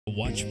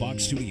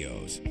WatchBox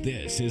Studios.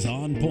 This is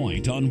On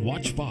Point on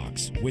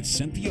WatchBox with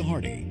Cynthia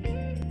Hardy.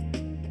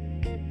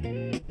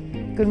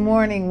 Good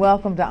morning.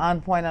 Welcome to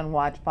On Point on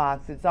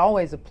WatchBox. It's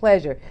always a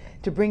pleasure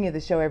to bring you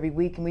the show every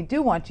week, and we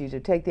do want you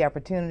to take the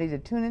opportunity to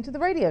tune into the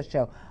radio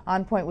show.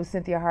 On Point with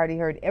Cynthia Hardy,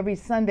 heard every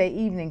Sunday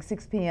evening,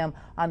 6 p.m.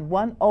 on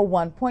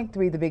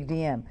 101.3 The Big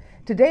DM.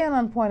 Today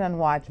on Point on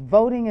Watch,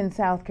 voting in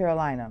South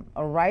Carolina,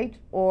 a right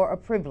or a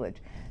privilege?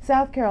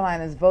 South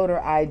Carolina's voter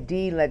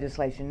ID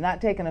legislation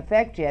not taken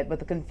effect yet, but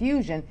the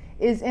confusion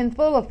is in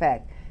full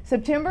effect.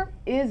 September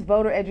is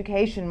Voter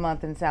Education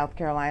Month in South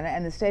Carolina,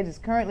 and the state is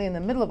currently in the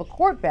middle of a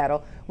court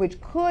battle which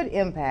could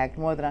impact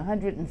more than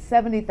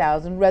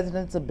 170,000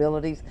 residents'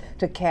 abilities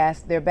to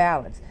cast their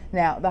ballots.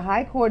 Now, the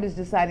High Court is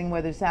deciding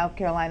whether South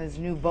Carolina's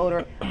new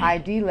voter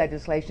ID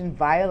legislation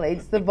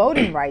violates the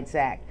Voting Rights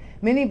Act.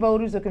 Many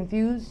voters are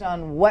confused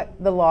on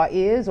what the law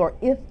is or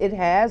if it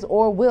has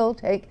or will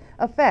take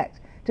effect.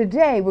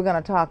 Today, we're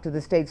going to talk to the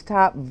state's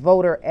top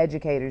voter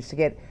educators to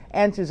get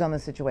answers on the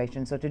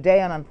situation. So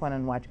today on Point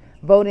on Watch,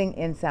 voting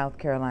in South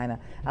Carolina.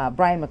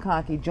 Brian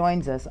McConchie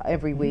joins us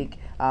every week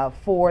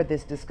for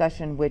this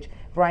discussion, which,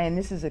 Brian,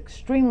 this is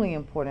extremely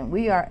important.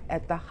 We are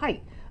at the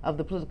height of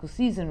the political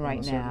season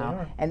right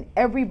now, and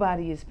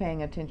everybody is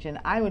paying attention.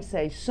 I would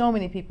say so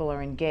many people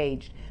are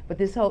engaged, but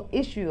this whole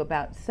issue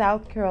about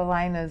South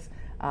Carolina's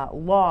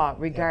law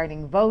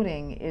regarding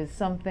voting is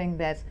something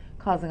that's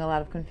causing a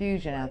lot of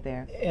confusion out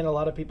there. And a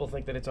lot of people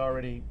think that it's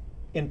already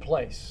in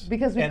place.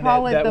 Because we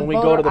call it the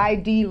voter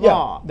ID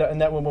law. Yeah, and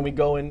that when we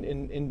go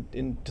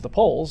into the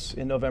polls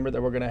in November,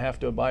 that we're going to have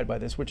to abide by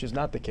this, which is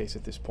not the case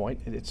at this point.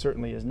 It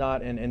certainly is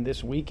not. And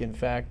this week, in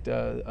fact,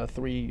 a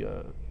three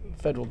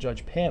federal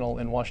judge panel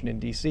in Washington,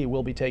 D.C.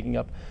 will be taking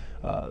up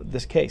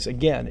this case.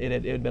 Again,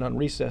 it had been on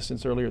recess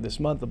since earlier this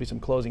month. There'll be some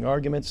closing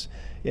arguments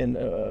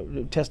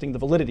in testing the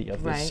validity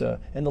of this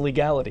and the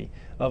legality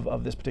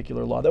of this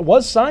particular law that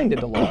was signed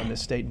into law in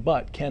this state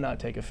but cannot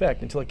take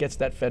effect until it gets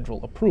that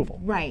federal approval.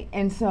 Right,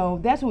 and so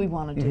that's what we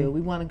want to do. We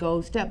want to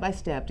go step by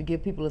step to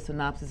give people a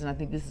synopsis, and I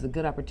think this is a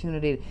good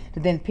opportunity to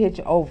then pitch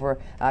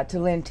over to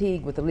Lynn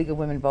Teague with the League of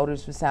Women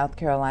Voters for South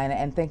Carolina.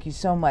 And thank you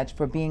so much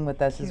for being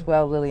with us as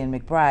well, Lillian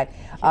McBride.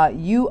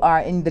 You are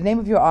in the name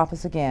of your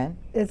office again.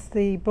 It's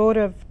the Board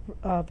of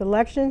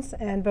Elections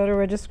and Voter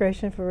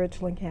Registration for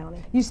Richland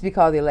County. Used to be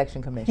called the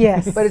Election Commission.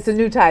 Yes. But it's a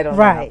new title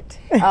right.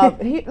 now.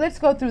 Let's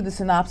go through the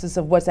synopsis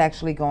of what's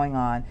actually going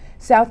on.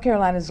 South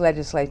Carolina's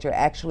legislature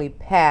actually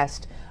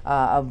passed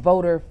a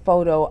voter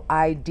photo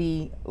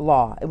ID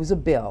law. It was a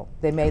bill.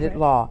 They made it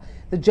law.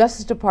 The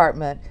Justice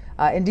Department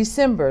in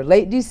December,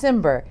 late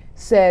December,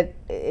 said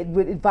it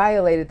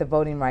violated the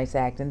Voting Rights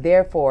Act, and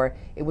therefore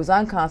it was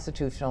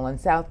unconstitutional, and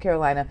South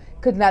Carolina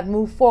could not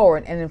move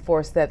forward and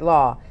enforce that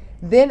law.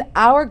 Then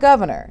our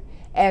governor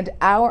and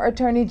our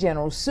attorney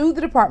general sued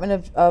the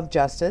Department of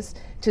Justice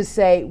to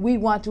say we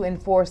want to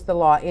enforce the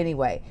law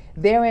anyway.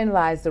 Therein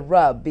lies the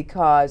rub,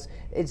 because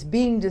it's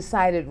being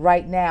decided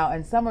right now,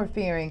 and some are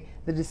fearing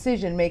the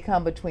decision may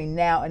come between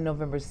now and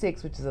November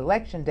 6th, which is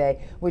Election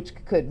Day, which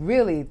could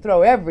really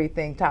throw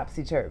everything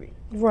topsy-turvy.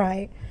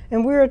 Right,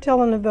 and we're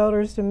telling the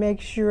voters to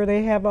make sure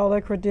they have all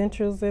their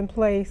credentials in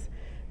place,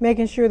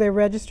 making sure they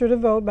register to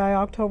vote by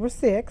October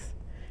 6th.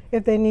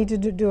 If they need to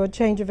do a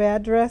change of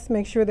address,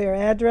 make sure their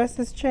address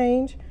is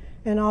changed.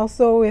 And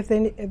also, if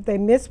they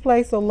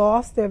misplaced or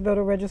lost their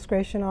voter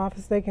registration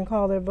office, they can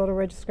call their voter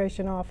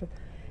registration office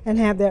and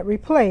have that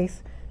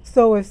replaced.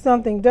 So if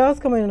something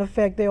does come in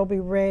effect, they'll be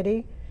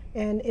ready.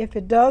 And if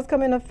it does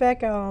come in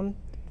effect, from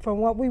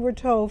what we were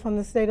told from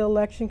the State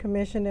Election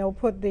Commission, they'll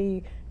put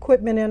the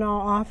equipment in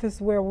our office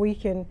where we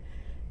can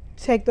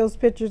take those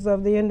pictures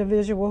of the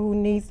individual who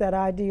needs that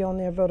ID on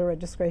their voter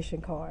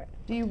registration card.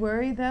 Do you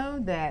worry, though,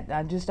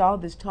 that just all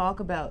this talk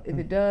about if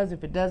it does,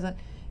 if it doesn't,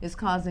 is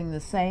causing the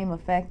same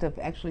effect of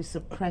actually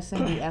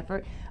suppressing the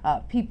effort?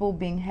 People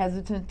being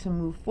hesitant to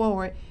move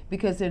forward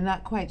because they're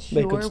not quite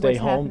sure what's happening? They could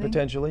stay home,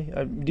 potentially.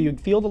 Do you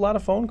field a lot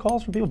of phone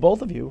calls from people,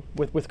 both of you,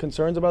 with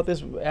concerns about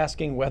this,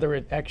 asking whether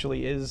it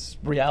actually is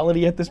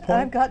reality at this point?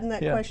 I've gotten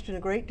that question a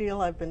great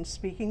deal. I've been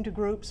speaking to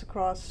groups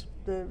across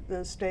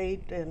the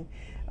state, and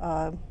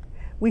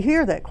we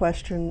hear that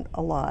question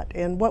a lot.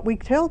 And what we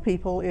tell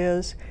people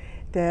is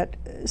that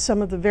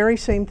some of the very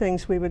same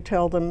things we would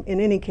tell them in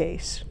any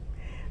case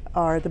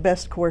are the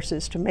best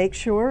courses to make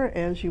sure,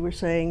 as you were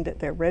saying, that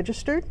they're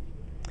registered,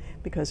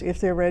 because if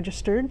they're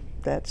registered,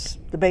 that's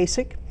the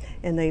basic,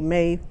 and they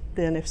may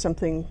then, if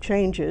something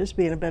changes,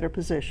 be in a better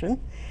position.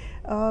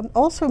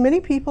 Also, many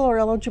people are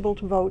eligible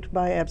to vote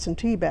by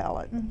absentee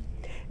ballot.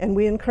 And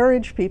we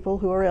encourage people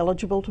who are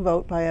eligible to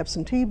vote by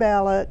absentee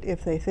ballot,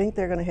 if they think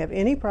they're going to have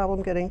any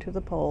problem getting to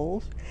the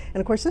polls. And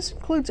of course, this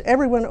includes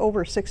everyone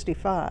over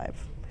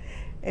 65.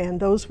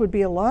 And those would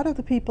be a lot of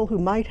the people who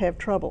might have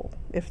trouble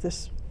if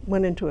this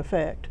went into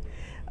effect.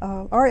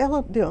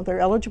 They're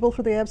eligible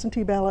for the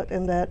absentee ballot,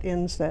 and that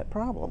ends that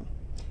problem.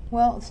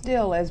 Well,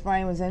 still, as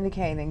Brian was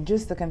indicating,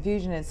 just the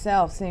confusion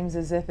itself seems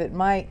as if it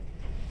might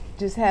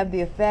just have the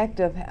effect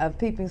of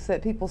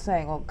people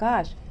saying, well,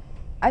 gosh,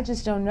 I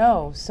just don't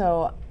know.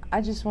 So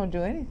I just won't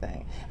do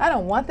anything. I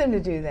don't want them to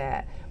do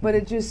that, but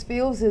it just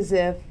feels as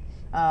if,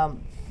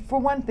 for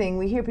one thing,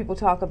 we hear people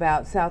talk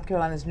about South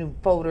Carolina's new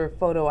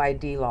photo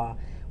ID law.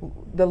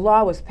 The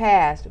law was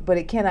passed, but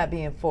it cannot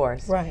be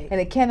enforced. Right.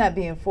 And it cannot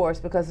be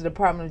enforced because the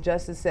Department of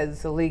Justice says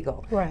it's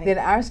illegal. Right. Then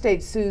our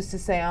state sues to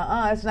say,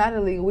 it's not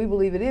illegal, we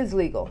believe it is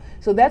legal.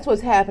 So that's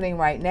what's happening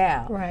right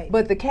now. Right.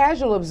 But the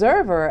casual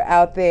observer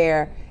out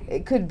there,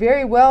 it could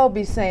very well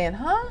be saying,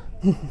 huh?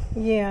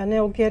 Yeah, and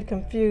they'll get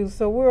confused.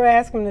 So we're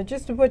asking them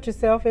just to put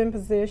yourself in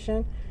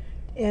position,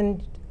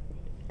 and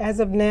as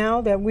of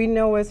now that we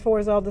know, as far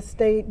as all the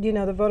state,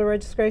 the voter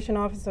registration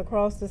office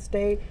across the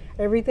state,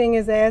 everything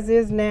is as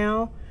is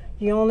now.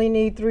 You only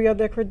need 3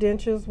 other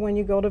credentials when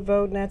you go to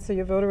vote, and that's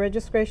your voter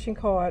registration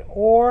card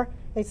or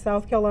a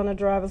South Carolina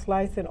driver's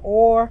license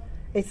or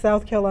a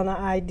South Carolina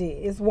ID.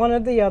 It's one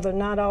or the other,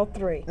 not all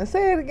 3. Let's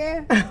say it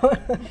again.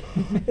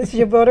 It's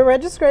your voter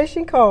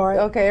registration card.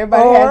 Okay,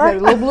 everybody has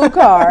that little blue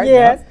card.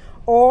 Yes.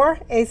 Or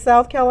a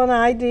South Carolina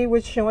ID,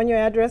 which showing your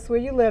address where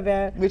you live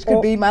at. Which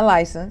could be my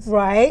license.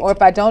 Right. Or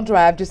if I don't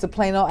drive, just a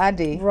plain old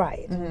ID.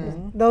 Right.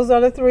 Those are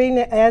the 3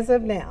 as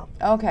of now.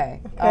 Okay.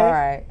 All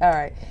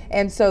right.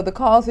 And so the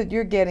calls that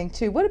you're getting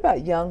too, what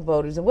about young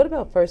voters and what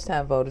about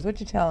first-time voters? What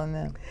you telling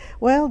them?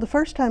 Well, the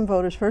first-time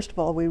voters, first of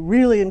all, we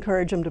really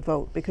encourage them to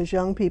vote because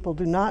young people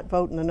do not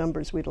vote in the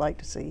numbers we'd like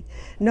to see.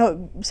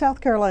 No,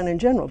 South Carolina in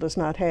general does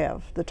not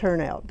have the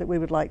turnout that we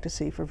would like to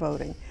see for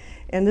voting.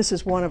 And this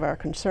is one of our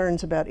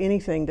concerns about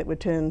anything that would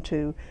tend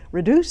to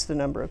reduce the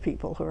number of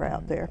people who are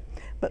out there.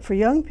 But for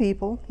young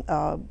people,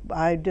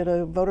 I did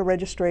a voter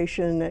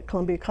registration at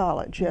Columbia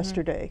College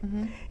yesterday,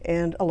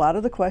 and a lot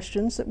of the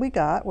questions that we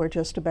got were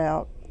just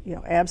about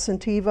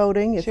absentee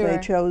voting, if they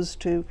chose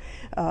to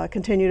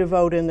continue to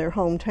vote in their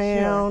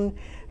hometown.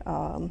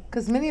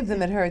 Because many of them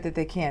had heard that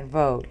they can't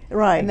vote.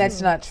 Right. And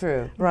that's not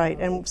true. Right.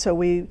 And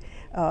so it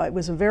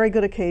was a very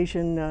good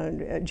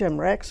occasion. Jim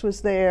Rex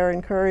was there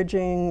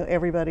encouraging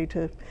everybody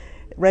to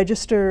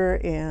register,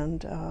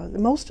 and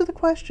most of the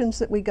questions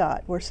that we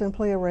got were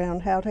simply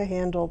around how to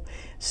handle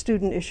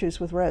student issues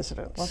with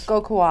residents. Let's go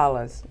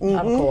koalas.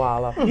 I'm a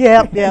koala.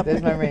 Yep.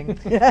 There's my ring.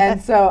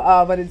 And so,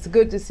 but it's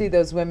good to see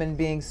those women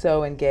being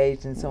so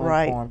engaged and so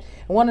informed.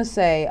 I want to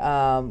say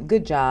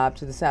good job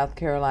to the South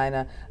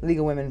Carolina League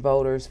of Women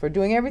Voters for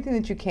doing everything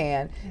that you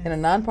can in a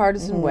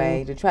nonpartisan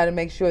way to try to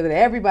make sure that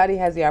everybody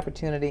has the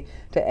opportunity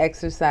to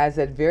exercise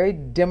that very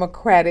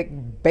democratic,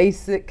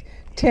 basic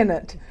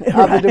tenet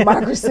of the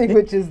democracy,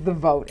 which is the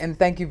vote. And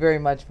thank you very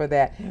much for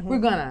that. We're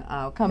going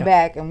to come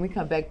back, and when we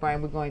come back,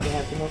 Brian, we're going to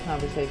have some more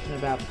conversation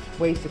about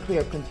ways to clear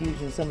up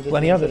confusion, some of the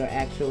things that are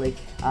actually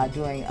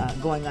going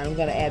on. We're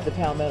going to add the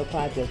Palmetto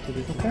Project to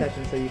this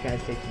discussion, so you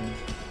guys stay tuned.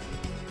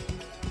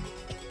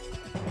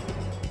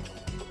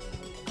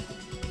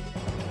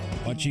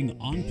 Watching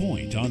On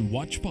Point on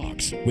Watch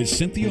Fox with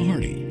Cynthia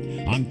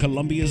Hardy on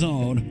Columbia's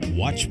own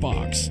Watch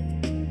Fox.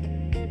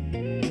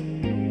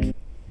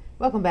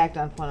 Welcome back to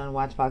On Point on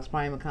Watch Fox.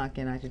 Brian McConchie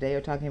and I today are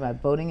talking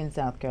about voting in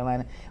South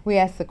Carolina. We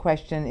asked the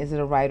question, is it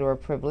a right or a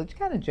privilege?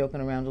 Kind of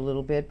joking around a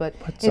little bit, but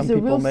some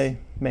people may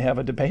have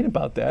a debate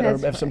about that, or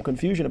have some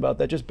confusion about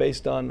that, just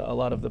based on a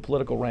lot of the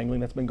political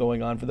wrangling that's been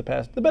going on for the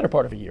better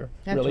part of a year,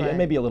 really, and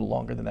maybe a little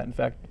longer than that. In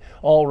fact,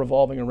 all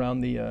revolving around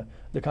the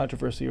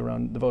controversy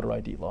around the voter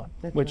ID law,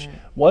 which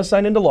was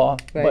signed into law,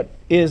 but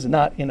is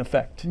not in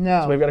effect.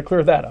 No. So we've got to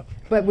clear that up.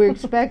 But we're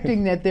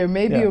expecting that there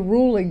may be a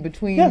ruling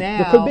between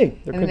now and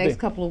the next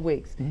couple of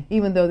weeks.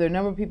 Even though there are a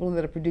number of people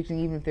that are predicting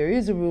even if there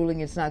is a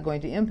ruling, it's not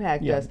going to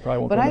impact us.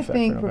 But I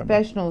think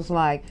professionals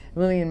like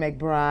Lillian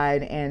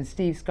McBride and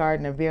Steve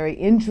Scarden are very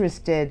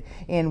interested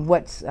in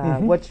what's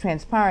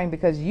transpiring,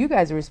 because you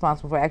guys are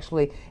responsible for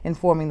actually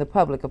informing the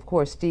public. Of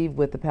course, Steve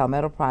with the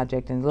Palmetto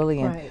Project and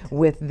Lillian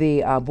with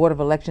the Board of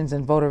Elections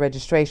and Voter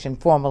Registration,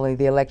 formerly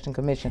the Election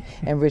Commission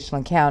in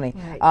Richland County.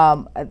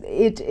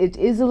 It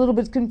is a little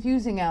bit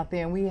confusing out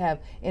there, and we have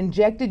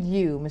injected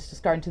you, Mr.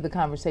 Scarden, into the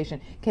conversation.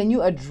 Can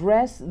you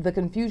address the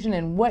confusion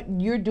and what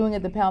you're doing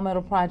at the Palmetto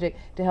Project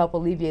to help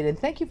alleviate it? And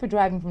thank you for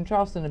driving from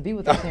Charleston to be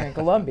with us here in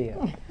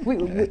Columbia.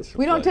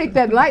 We don't take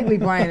that lightly,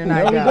 Brian and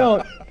I.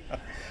 No,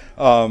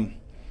 we don't.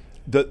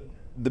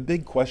 The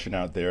big question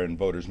out there in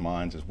voters'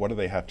 minds is, what do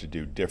they have to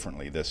do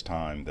differently this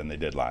time than they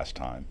did last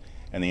time?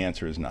 And the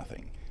answer is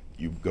nothing.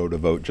 You go to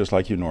vote just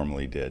like you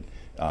normally did.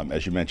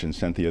 As you mentioned,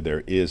 Cynthia,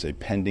 there is a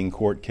pending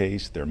court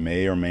case. There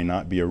may or may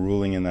not be a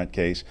ruling in that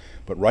case.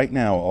 But right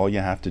now, all you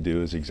have to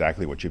do is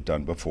exactly what you've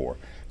done before.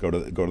 Go to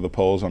the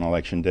polls on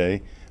Election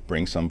Day,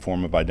 bring some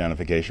form of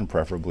identification,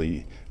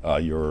 preferably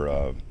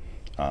your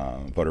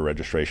voter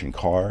registration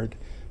card.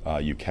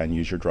 You can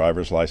use your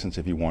driver's license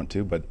if you want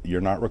to, but you're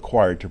not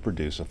required to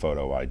produce a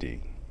photo ID.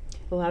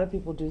 A lot of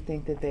people do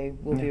think that they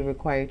will be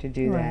required to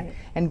do that.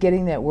 And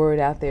getting that word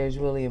out there is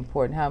really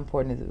important. How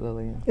important is it,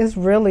 Lillian? It's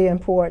really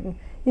important.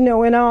 You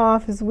know, in our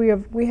office, we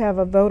have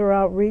a voter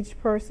outreach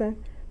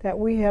person that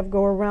we have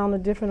go around a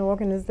different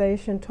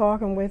organization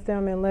talking with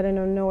them and letting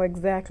them know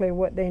exactly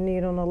what they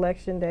need on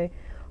Election Day,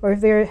 or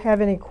if they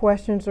have any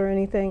questions or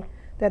anything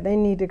that they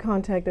need to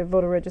contact their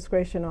voter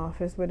registration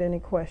office with any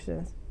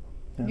questions.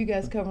 You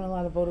guys covering a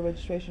lot of voter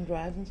registration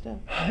drives and stuff?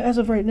 As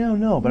of right now,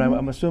 no, but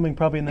I'm assuming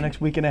probably in the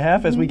next week and a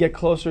half, as we get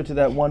closer to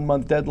that 1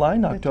 month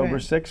deadline, October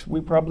 6th,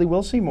 we probably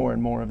will see more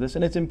and more of this,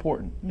 and it's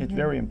important. It's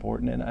very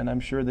important, and I'm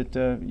sure that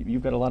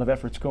you've got a lot of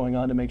efforts going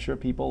on to make sure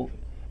people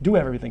do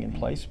have everything in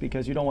place,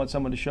 because you don't want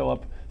someone to show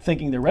up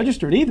thinking they're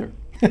registered either.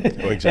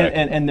 Exactly.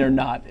 and they're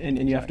not,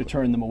 and you have to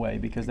turn them away,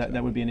 because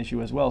that would be an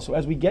issue as well. So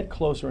as we get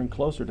closer and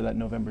closer to that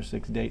November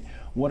 6th date,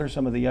 what are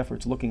some of the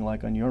efforts looking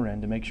like on your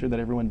end to make sure that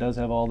everyone does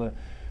have all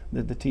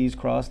the T's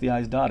crossed, the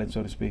I's dotted,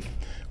 so to speak?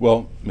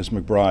 Well, Ms.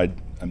 McBride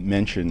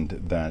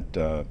mentioned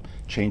that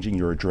changing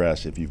your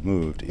address if you've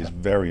moved is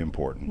very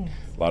important. Yes.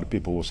 A lot of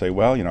people will say,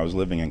 well, you know, I was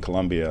living in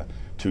Columbia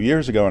 2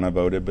 years ago and I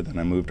voted, but then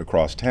I moved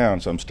across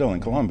town, so I'm still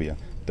in Columbia.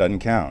 Doesn't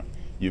count.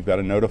 You've got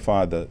to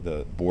notify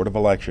the Board of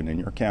Election in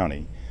your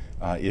county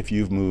if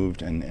you've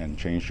moved and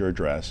changed your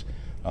address,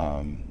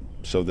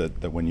 so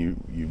that when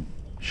you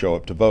show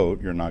up to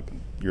vote, your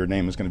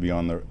name is going to be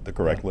on the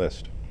correct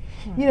list.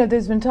 You know,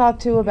 there's been talk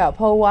too about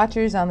poll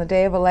watchers on the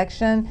day of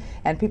election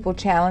and people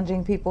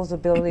challenging people's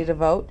ability to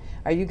vote.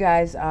 Are you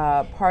guys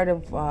part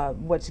of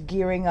what's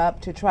gearing up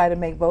to try to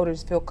make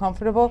voters feel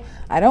comfortable?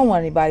 I don't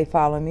want anybody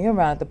following me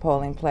around at the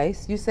polling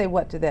place. You say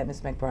what to that, Ms.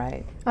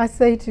 McBride? I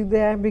say to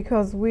that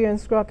because we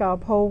instruct our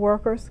poll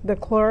workers, the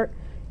clerk,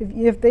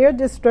 if they're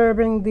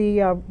disturbing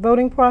the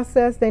voting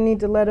process, they need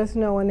to let us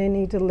know and they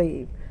need to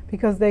leave,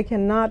 because they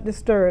cannot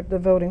disturb the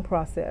voting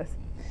process.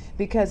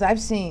 Because I've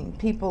seen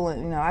people,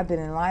 you know, I've been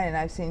in line and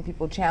I've seen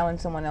people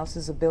challenge someone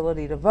else's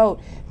ability to vote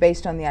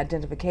based on the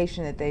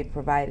identification that they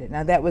provided.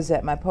 Now, that was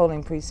at my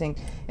polling precinct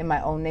in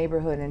my own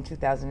neighborhood in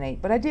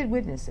 2008, but I did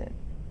witness it.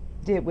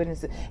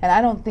 And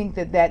I don't think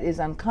that is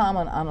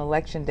uncommon on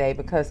election day,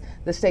 because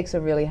the stakes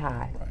are really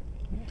high. Right.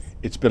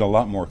 It's been a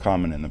lot more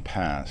common in the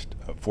past.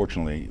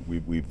 Fortunately,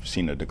 we've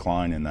seen a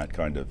decline in that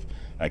kind of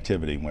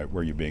activity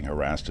where you're being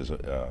harassed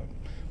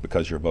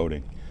because you're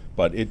voting.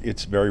 But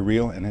it's very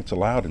real, and it's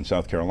allowed in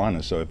South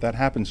Carolina. So if that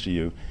happens to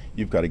you,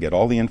 you've got to get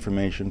all the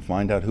information,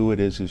 find out who it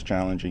is who's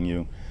challenging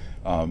you,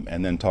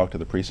 and then talk to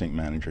the precinct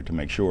manager to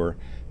make sure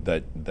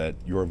that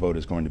your vote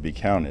is going to be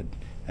counted.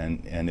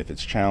 And if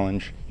it's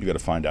challenged, you've got to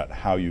find out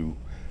how you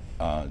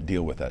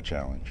deal with that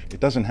challenge. It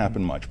doesn't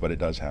happen much, but it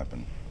does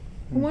happen.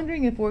 I'm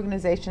wondering if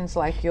organizations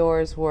like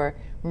yours were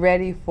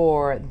ready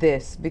for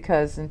this,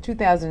 because in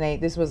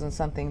 2008 this wasn't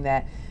something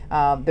that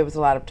there was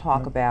a lot of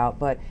talk about,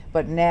 but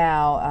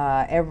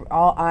now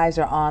all eyes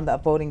are on the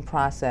voting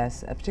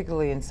process,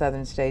 particularly in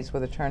southern states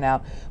where the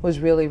turnout was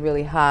really,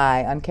 really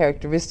high,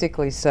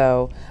 uncharacteristically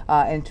so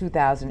in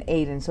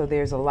 2008, and so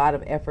there's a lot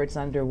of efforts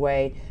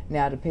underway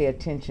now to pay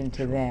attention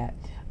to that.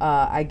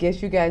 I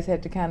guess you guys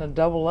had to kind of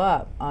double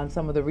up on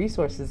some of the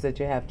resources that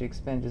you have to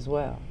expend as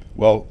well.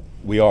 Well,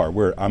 we are.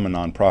 I'm a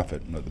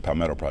nonprofit. The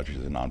Palmetto Project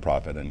is a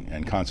nonprofit,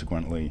 and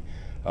consequently,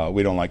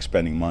 we don't like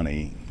spending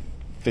money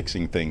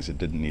fixing things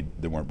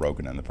that weren't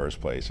broken in the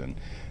first place. And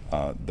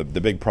the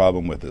big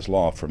problem with this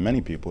law for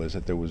many people is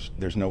that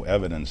there's no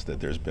evidence that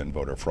there's been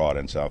voter fraud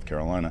in South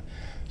Carolina.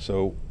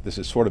 So this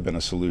has sort of been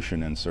a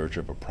solution in search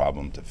of a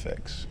problem to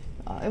fix.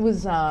 It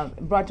was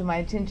brought to my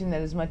attention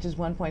that as much as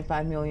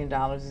 $1.5 million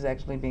is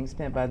actually being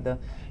spent by the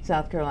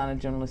South Carolina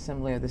General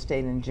Assembly or the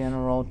state in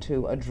general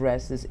to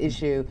address this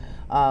issue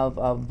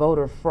of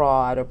voter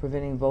fraud or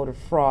preventing voter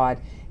fraud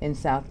in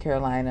South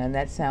Carolina, and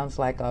that sounds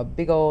like a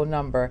big old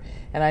number.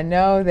 And I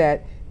know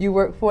that you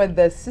work for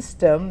the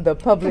system, the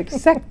public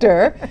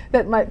sector,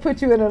 that might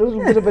put you in a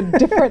little bit of a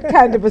different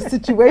kind of a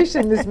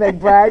situation, Ms.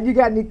 McBride. You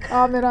got any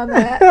comment on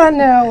that?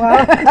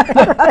 No.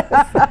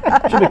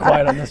 Should be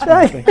quiet on this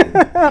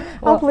one.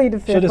 I'll plead the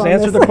fifth. Should just on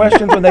answer this. the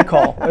questions when they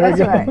call. There That's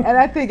you go. right. And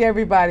I think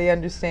everybody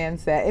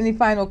understands that. Any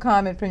final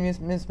comment from you,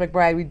 Ms.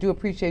 McBride? We do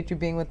appreciate you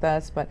being with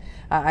us, but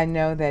I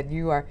know that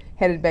you are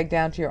headed back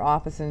down to your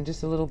office in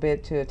just a little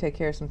bit to take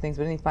care of some things,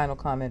 but any final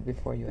comment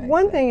before you exit?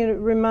 One thing to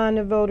remind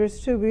the voters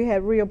too, we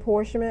had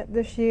reapportionment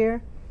this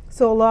year,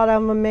 so a lot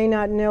of them may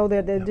not know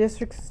that their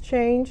districts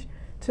changed,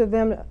 to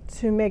them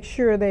to make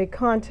sure they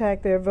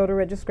contact their voter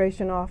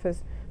registration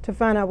office to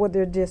find out what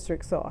their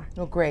districts are.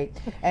 Oh, great.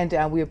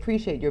 And we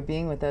appreciate your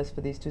being with us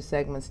for these two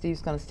segments.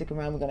 Steve's going to stick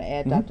around. We're going to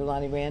add Dr.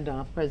 Lonnie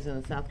Randolph, President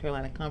of the South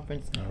Carolina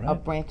Conference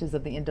of Branches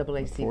of the NAACP.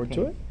 Look forward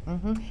to it.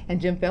 And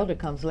Jim Felder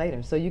comes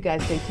later. So you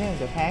guys stay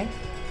tuned, okay?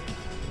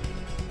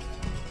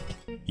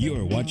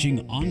 You're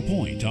watching On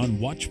Point on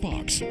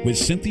WatchBox with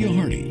Cynthia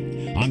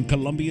Hardy on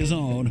Columbia's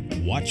own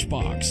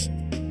WatchBox.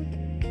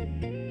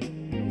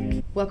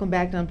 Welcome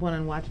back to On Point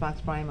on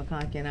WatchBox. Brian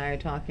McConchie and I are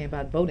talking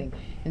about voting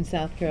in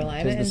South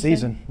Carolina. Tis the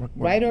season.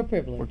 Right or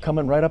privilege? We're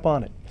coming right up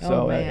on it.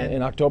 So man.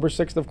 in October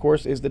 6th, of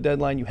course, is the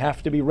deadline. You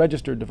have to be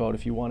registered to vote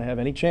if you want to have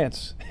any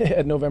chance.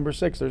 At November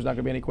 6th, there's not going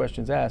to be any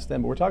questions asked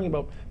then. But we're talking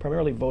about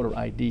primarily voter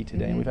ID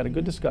today. And we've had a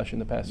good discussion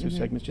the past two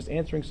segments, just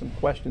answering some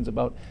questions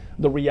about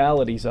the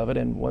realities of it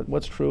and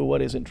what's true,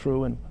 what isn't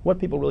true, and what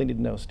people really need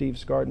to know. Steve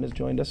Scardon has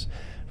joined us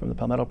from the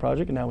Palmetto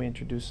Project, and now we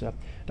introduce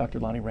Dr.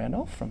 Lonnie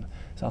Randolph from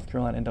South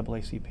Carolina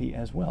NAACP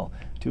as well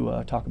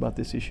to talk about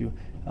this issue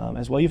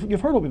as well. You've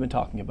heard what we've been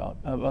talking about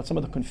some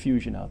of the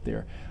confusion out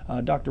there.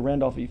 Dr.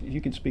 Randolph, if you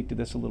could speak to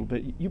this a little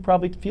bit, you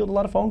probably field a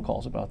lot of phone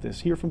calls about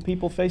this, hear from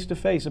people face to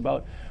face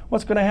about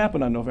what's going to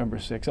happen on November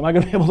 6th. Am I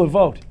going to be able to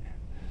vote?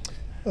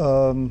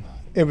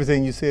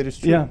 Everything you said is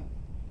true. Yeah.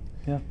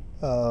 Yeah.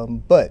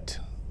 But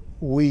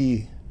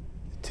we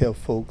tell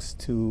folks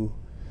to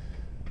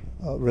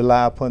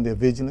rely upon their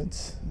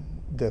vigilance,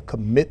 their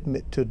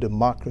commitment to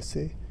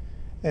democracy,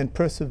 and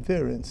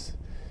perseverance.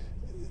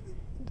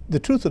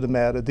 The truth of the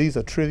matter, these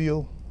are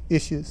trivial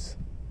issues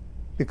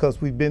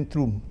because we've been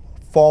through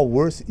far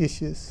worse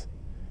issues,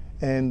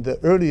 and the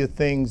earlier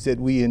things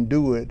that we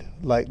endured,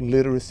 like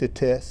literacy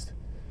tests,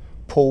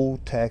 poll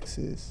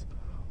taxes,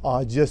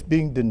 are just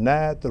being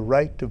denied the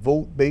right to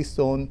vote based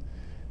on,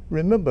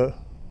 remember,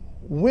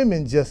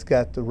 women just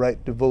got the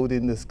right to vote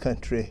in this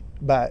country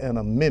by an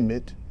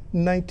amendment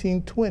in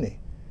 1920.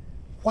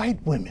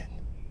 White women.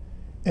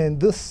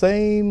 And this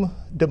same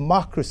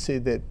democracy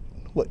that,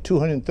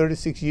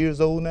 236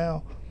 years old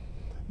now,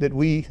 that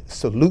we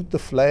salute the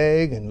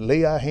flag and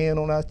lay our hand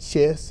on our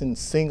chest and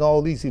sing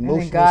all these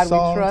emotional and God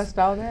songs. We trust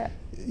all that?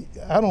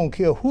 I don't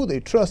care who they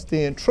trust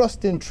in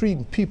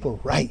treating people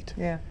right.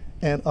 Yeah.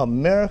 And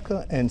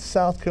America and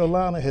South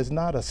Carolina has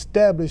not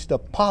established a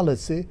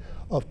policy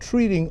of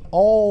treating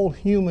all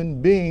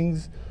human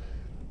beings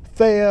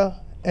fair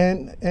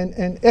and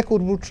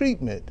equitable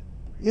treatment.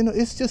 You know,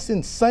 it's just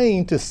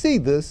insane to see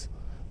this,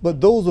 but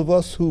those of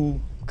us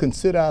who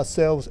consider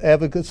ourselves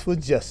advocates for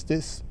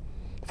justice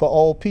for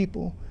all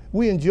people,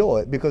 we enjoy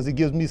it because it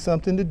gives me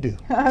something to do.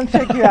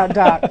 Check you out,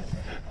 Doc.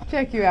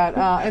 Check you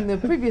out. In the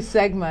previous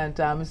segment,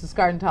 Mr.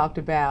 Scarton talked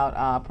about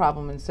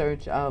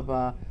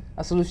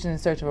a solution in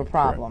search of a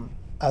problem.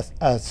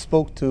 I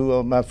spoke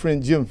to my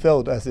friend Jim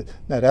Feld. I said,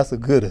 now that's a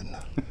good one.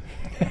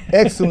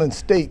 Excellent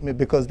statement,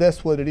 because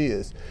that's what it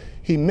is.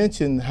 He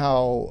mentioned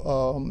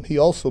how, he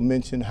also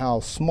mentioned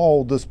how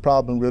small this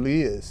problem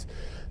really is.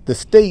 The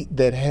state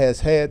that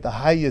has had the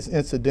highest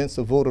incidence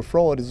of voter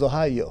fraud is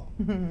Ohio.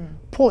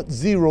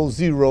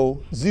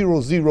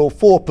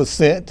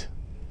 0.00004%.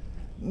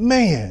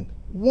 Man,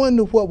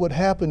 wonder what would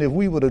happen if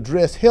we would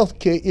address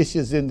healthcare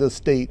issues in the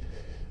state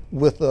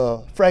with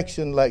a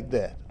fraction like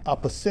that, a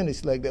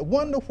percentage like that.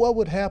 Wonder what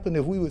would happen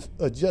if we would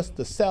adjust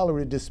the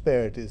salary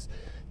disparities.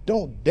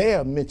 Don't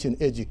dare mention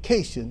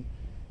education.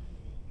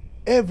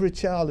 Every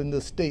child in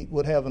the state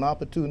would have an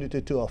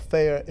opportunity to a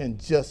fair and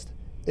just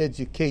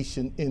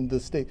education in the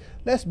state.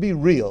 Let's be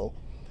real.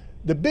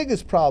 The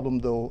biggest problem,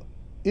 though,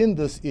 in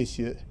this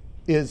issue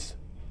is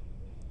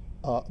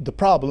the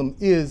problem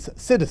is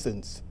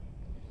citizens.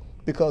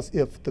 Because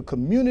if the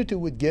community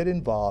would get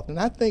involved, and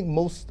I think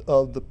most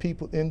of the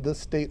people in this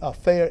state are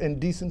fair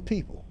and decent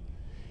people,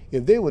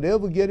 if they would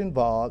ever get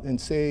involved and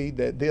say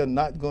that they're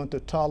not going to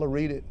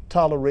tolerate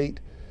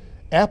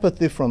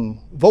apathy from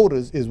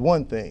voters is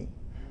one thing,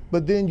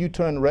 but then you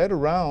turn right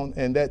around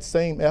and that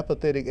same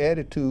apathetic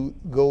attitude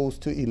goes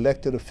to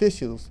elected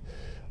officials.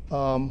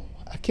 I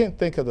can't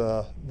think of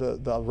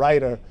the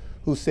writer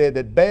who said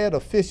that bad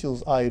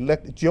officials are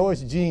elected.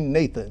 George Jean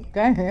Nathan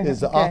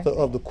is the author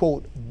of the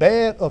quote,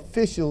 "Bad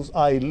officials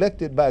are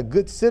elected by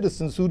good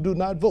citizens who do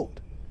not vote."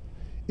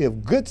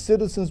 If good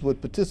citizens would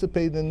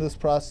participate in this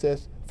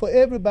process, for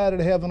everybody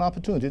to have an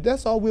opportunity,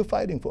 that's all we're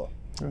fighting for.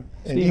 Sure.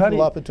 And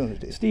equal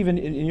opportunity. Steve,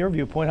 in your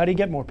viewpoint, how do you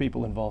get more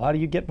people involved? How do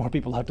you get more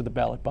people out to the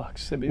ballot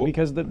box?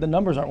 Because the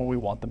numbers aren't what we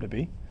want them to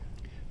be.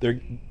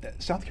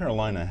 South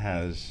Carolina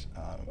has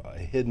a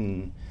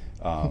hidden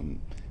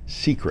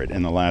secret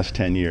in the last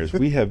 10 years.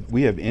 We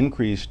have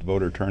increased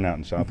voter turnout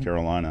in South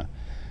Carolina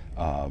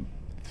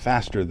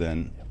faster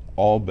than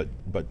all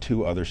but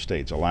two other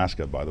states.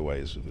 Alaska, by the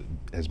way,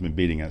 has been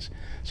beating us.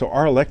 So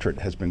our electorate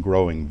has been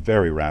growing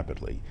very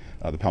rapidly.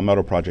 The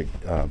Palmetto Project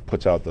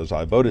puts out those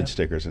I voted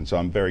stickers, and so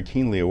I'm very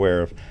keenly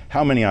aware of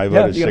how many I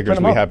voted stickers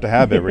we have to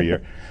have every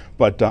year.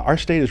 But our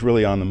state is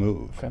really on the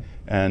move. Okay.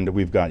 And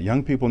we've got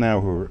young people now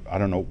who are, I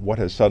don't know what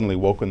has suddenly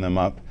woken them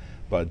up,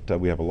 but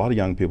we have a lot of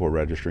young people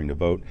registering to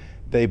vote.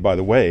 They, by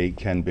the way,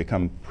 can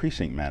become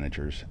precinct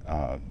managers,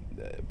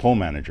 poll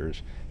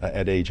managers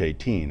at age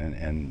 18,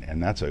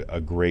 and that's a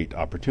great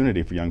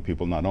opportunity for young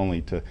people not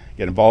only to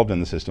get involved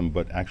in the system,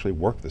 but actually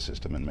work the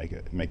system and make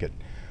it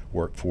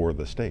work for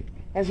the state.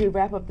 As we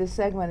wrap up this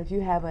segment, if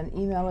you have an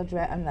email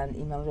address, not an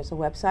email address, a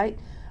website,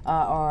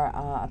 or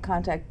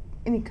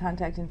any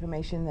contact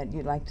information that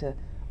you'd like to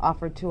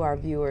offer to our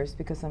viewers,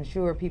 because I'm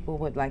sure people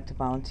would like to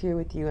volunteer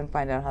with you and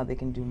find out how they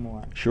can do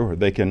more. Sure,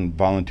 they can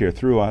volunteer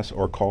through us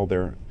or call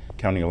their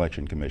county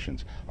election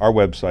commissions. Our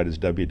website is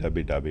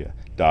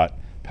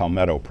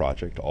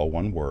www.palmettoproject, all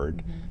one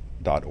word,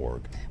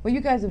 .org. Well, you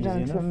guys have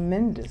done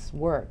tremendous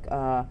work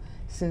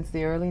since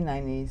the early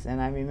 90s,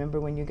 and I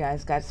remember when you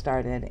guys got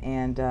started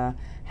and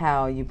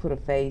how you put a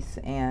face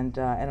and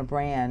a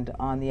brand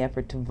on the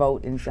effort to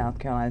vote in South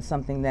Carolina. It's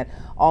something that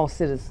all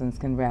citizens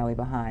can rally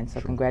behind. So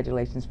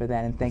congratulations for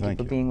that, and thank you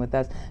for being with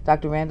us.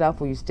 Dr.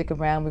 Randolph, will you stick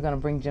around? We're going to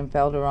bring Jim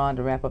Felder on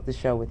to wrap up the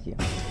show with you.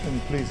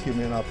 And please give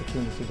me an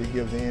opportunity to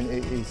give the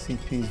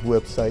NAACP's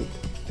website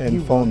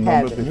and phone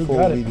number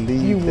before we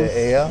leave the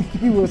air.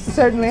 You will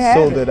certainly have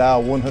so it. that our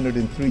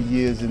 103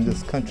 years in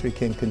this country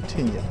can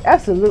continue.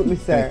 Absolutely,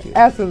 sir. Thank you.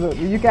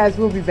 Absolutely. You guys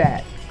will be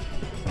back.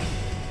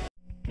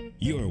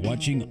 You're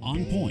watching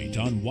On Point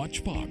on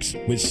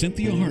WatchBox with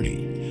Cynthia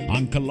Hardy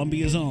on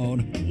Columbia's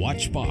own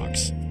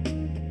WatchBox.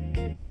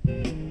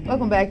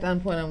 Welcome back to On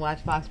Point on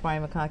WatchBox.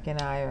 Brian McConchie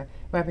and I are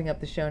wrapping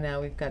up the show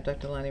now. We've got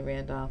Dr. Lonnie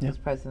Randolph, who's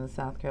president of the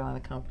South Carolina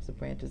Conference of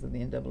Branches of the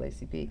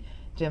NAACP.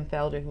 Jim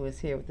Felder, who is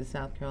here with the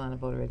South Carolina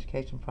Voter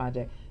Education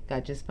Project.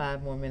 Got just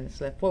 5 more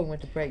minutes left. Before we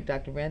went to break,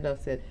 Dr.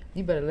 Randolph said,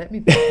 you better let me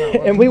pick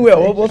my And we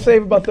will. We'll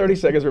save about 30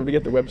 seconds for him to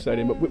get the website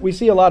in. But we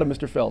see a lot of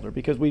Mr. Felder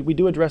because we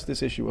do address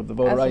this issue of the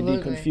voter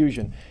ID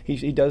confusion.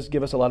 He does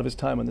give us a lot of his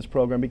time on this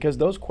program because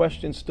those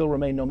questions still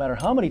remain no matter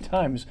how many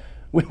times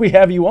we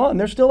have you on.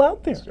 They're still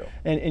out there.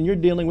 And you're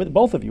dealing with,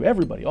 both of you,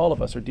 everybody, all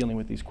of us are dealing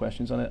with these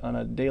questions on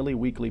a daily,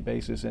 weekly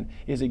basis. And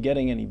is it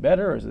getting any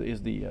better? Or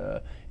is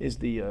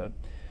the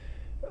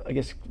I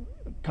guess,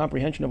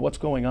 comprehension of what's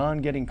going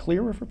on getting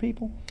clearer for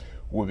people?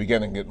 We're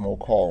beginning to get more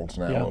calls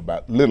now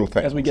about little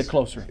things. As we get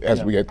closer.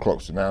 As we get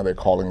closer. Now they're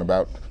calling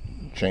about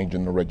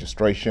changing the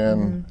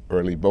registration,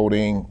 early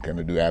voting, can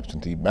I do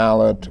absentee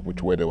ballot,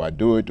 which way do I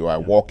do it? Do I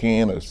walk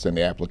in or send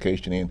the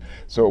application in?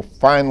 So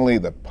finally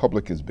the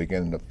public is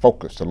beginning to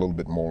focus a little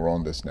bit more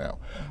on this now.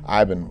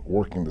 I've been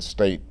working the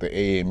state, the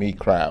AME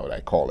crowd, I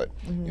call it.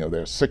 You know,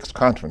 there are 6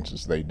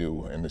 conferences they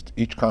do, and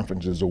each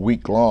conference is a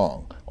week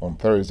long. On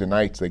Thursday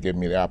nights, they give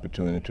me the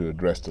opportunity to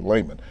address the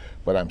layman.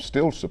 But I'm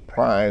still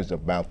surprised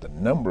about the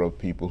number of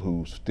people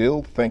who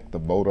still think the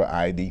voter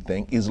ID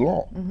thing is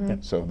law.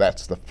 So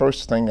that's the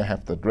first thing I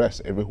have to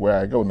address everywhere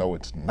I go. No,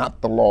 it's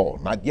not the law,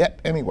 not yet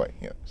anyway.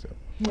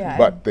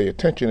 But the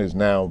attention is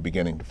now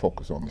beginning to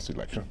focus on this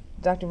election.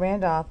 Dr.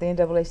 Randolph, the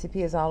NAACP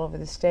is all over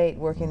the state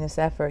working this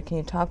effort. Can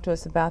you talk to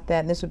us about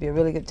that? And this would be a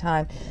really good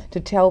time to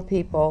tell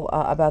people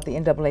about the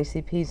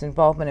NAACP's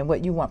involvement and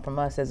what you want from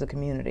us as a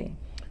community.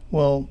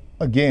 Well,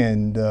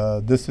 again,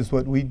 this is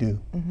what we do.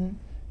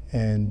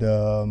 And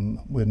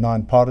we're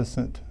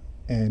nonpartisan,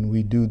 and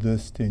we do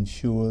this to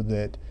ensure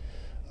that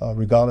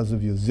regardless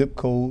of your zip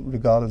code,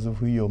 regardless of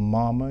who your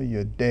mama,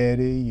 your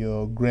daddy,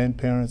 your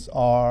grandparents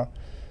are,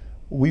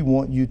 we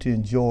want you to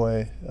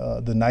enjoy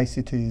the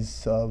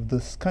niceties of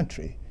this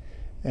country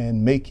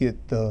and make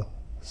it the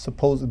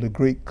supposedly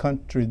great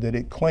country that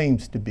it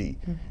claims to be.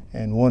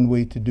 And one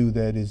way to do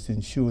that is to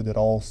ensure that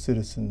all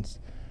citizens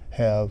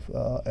have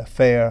a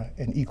fair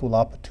and equal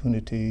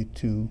opportunity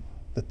to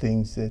the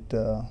things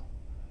that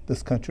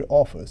this country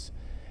offers.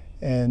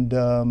 And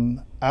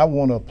I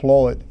want to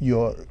applaud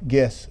your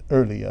guests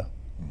earlier.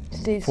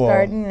 Steve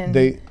Scarton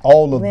and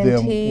all of Lynn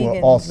them Teague were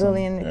and awesome.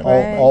 Lillian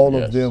All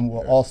of them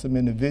were awesome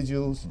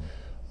individuals.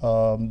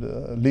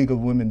 The League of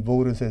Women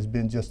Voters has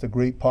been just a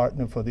great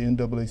partner for the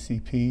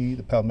NAACP,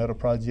 the Palmetto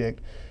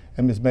Project,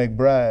 and Ms.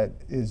 McBride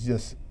is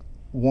just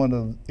one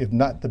of, if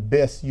not the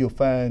best you'll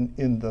find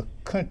in the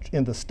country,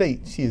 in the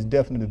state. She is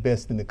definitely the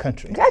best in the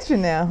country. Got you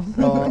now.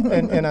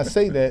 And I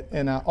say that,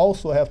 and I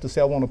also have to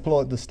say I want to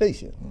applaud the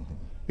station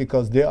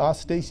because there are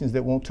stations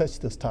that won't touch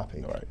this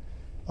topic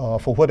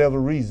for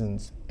whatever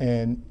reasons,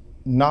 and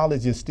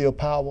knowledge is still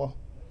power,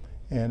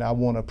 and I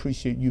want to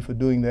appreciate you for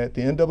doing that.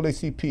 The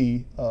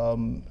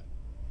NAACP,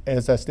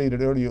 as I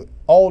stated earlier,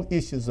 all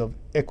issues of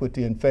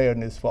equity and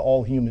fairness for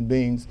all human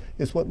beings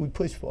is what we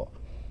push for,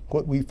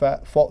 what we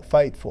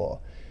fight for.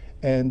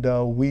 And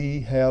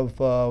we have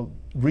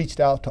reached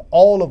out to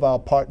all of our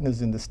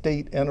partners in the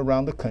state and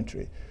around the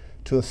country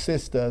to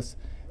assist us.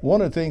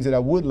 One of the things that I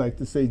would like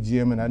to say,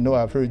 Jim, and I know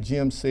I've heard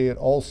Jim say it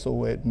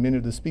also at many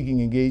of the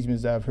speaking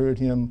engagements I've heard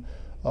him,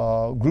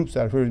 groups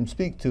I've heard him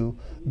speak to,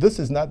 this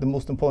is not the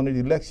most important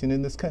election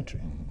in this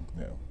country.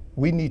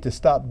 We need to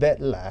stop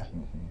that lie.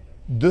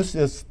 This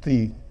is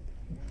the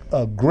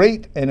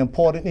great and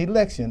important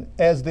election,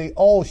 as they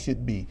all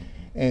should be.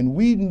 And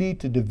we need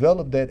to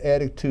develop that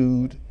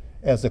attitude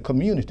as a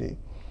community,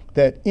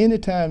 that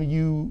anytime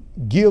you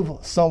give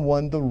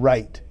someone the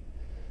right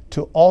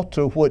to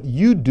alter what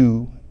you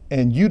do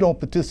and you don't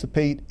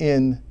participate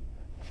in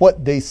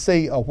what they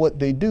say or what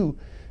they do,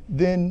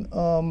 then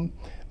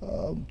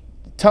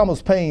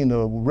Thomas Paine,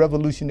 the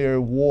Revolutionary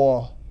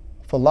War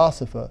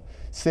philosopher,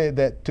 said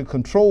that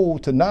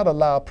to not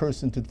allow a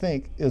person to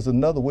think is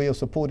another way of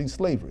supporting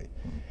slavery.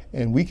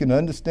 And we can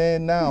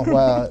understand now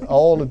why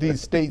all of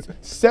these states,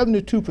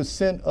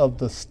 72% of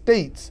the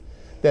states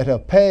that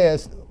have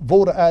passed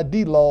voter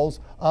ID laws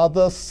are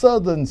the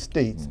southern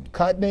states.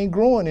 Cotton ain't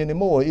growing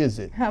anymore, is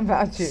it? How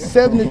about you?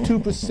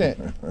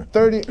 72%.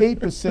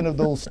 38% of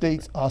those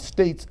states are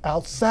states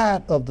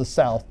outside of the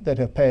South that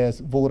have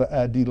passed voter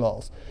ID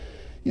laws.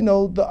 You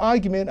know, the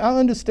argument, I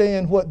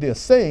understand what they're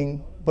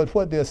saying, but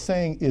what they're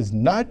saying is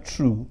not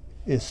true,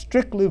 is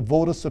strictly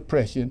voter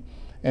suppression,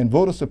 and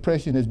voter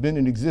suppression has been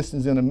in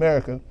existence in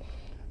America.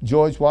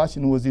 George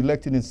Washington was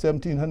elected in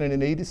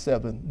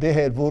 1787. They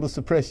had voter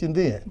suppression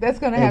then. That's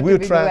going to have to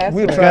be the last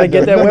We're one. trying to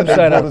get that eliminate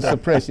website out voter there.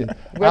 suppression.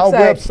 Our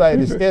website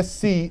is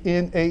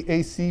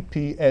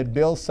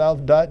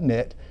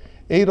scnaacp@bellsouth.net,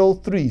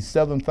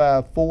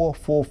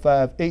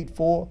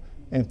 803-754-4584.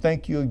 And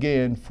thank you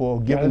again for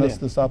giving us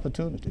this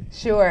opportunity.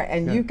 Sure,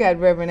 and you've got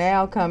Reverend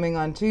Al coming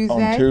on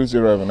Tuesday. On Tuesday,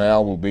 Reverend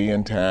Al will be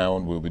in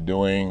town. We'll be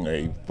doing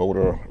a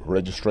voter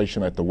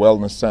registration at the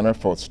Wellness Center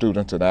for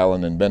students at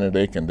Allen and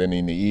Benedict, and then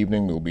in the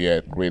evening we'll be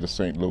at Greater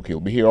St. Luke. He'll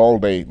be here all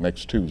day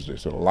next Tuesday,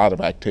 so a lot of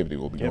activity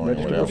will be going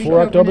on. Before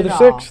October the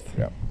 6th.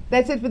 Yeah.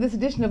 That's it for this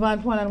edition of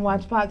On Point on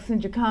Watch Fox.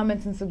 Send your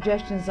comments and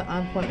suggestions to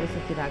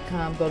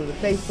onpointwithcynthia.com. Go to the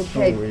Facebook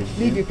page,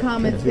 leave your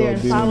comments there,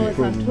 and follow us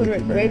on Twitter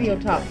at Radio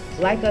Talk.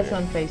 Like us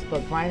on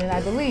Facebook. Brian and I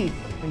believe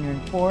when you're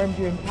informed,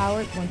 you're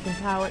empowered. Once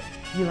empowered,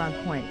 you're on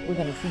point. We're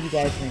going to see you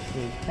guys next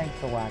week. Thanks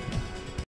for watching.